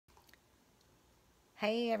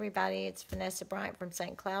Hey everybody, it's Vanessa Bryant from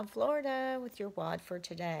St. Cloud, Florida with your WOD for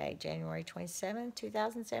today, January 27th,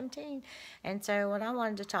 2017. And so what I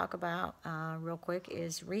wanted to talk about real quick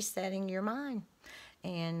is resetting your mind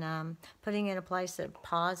and putting in a place of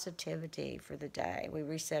positivity for the day. We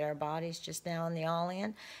reset our bodies just now in the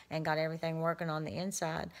all-in and got everything working on the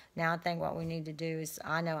inside. Now I think what we need to do is,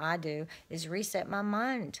 I know I do, is reset my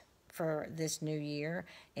mind for this new year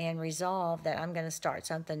and resolve that I'm going to start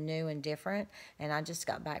something new and different. And I just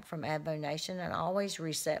got back from Advo Nation and I always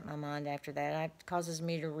reset my mind after that. It causes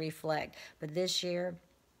me to reflect. But this year,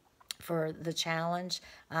 for the challenge,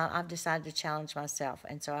 I've decided to challenge myself,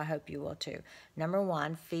 and so I hope you will too. Number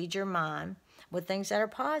one, feed your mind with things that are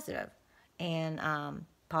positive. And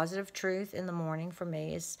positive truth in the morning for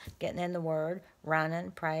me is getting in the Word, running,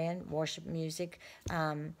 praying, worship music,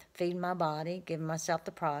 feeding my body, giving myself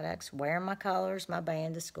the products, wearing my colors, my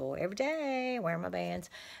band to school every day, wearing my bands.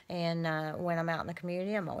 And when I'm out in the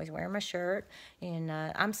community, I'm always wearing my shirt. And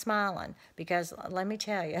I'm smiling because let me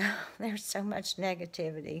tell you, there's so much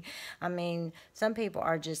negativity. I mean, some people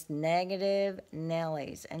are just negative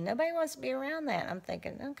Nellies, and nobody wants to be around that. I'm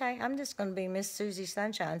thinking, okay, I'm just going to be Miss Susie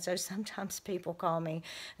Sunshine. So sometimes people call me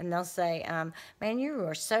and they'll say, man, you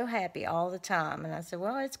are so happy all the time. And I said,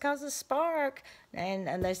 well, it's because of Spark.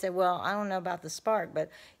 And they said, well, I don't know about the Spark,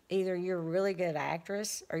 but either you're a really good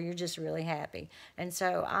actress or you're just really happy. And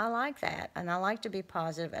so I like that. And I like to be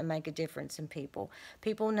positive and make a difference in people.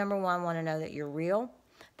 People, number one, want to know that you're real.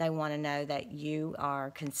 They want to know that you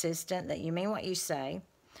are consistent, that you mean what you say.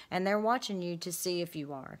 And they're watching you to see if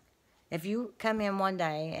you are. If you come in one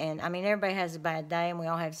day, and I mean, everybody has a bad day and we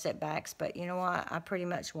all have setbacks, but you know what? I pretty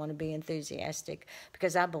much want to be enthusiastic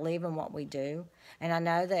because I believe in what we do. And I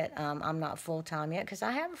know that I'm not full time yet because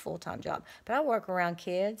I have a full time job, but I work around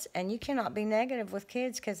kids, and you cannot be negative with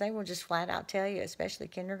kids because they will just flat out tell you, especially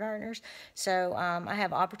kindergartners. So I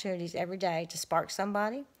have opportunities every day to spark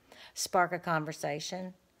somebody, spark a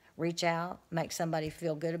conversation, reach out, make somebody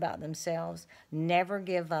feel good about themselves, never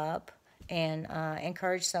give up, and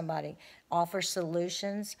encourage somebody, offer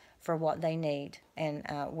solutions for what they need. And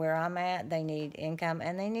where I'm at, they need income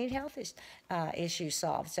and they need health issues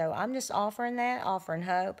solved. So I'm just offering that, offering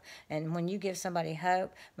hope. And when you give somebody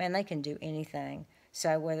hope, man, they can do anything.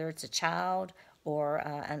 So whether it's a child or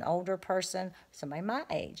an older person, somebody my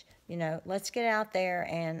age, let's get out there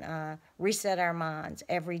and reset our minds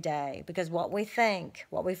every day, because what we think,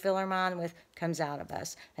 what we fill our mind with, comes out of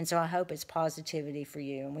us. And so I hope it's positivity for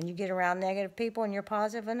you. And when you get around negative people and you're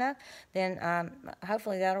positive enough, then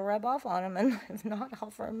hopefully that'll rub off on them, and if not,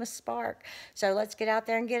 offer them a spark. So let's get out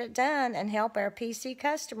there and get it done and help our PC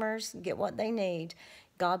customers get what they need.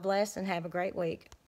 God bless and have a great week.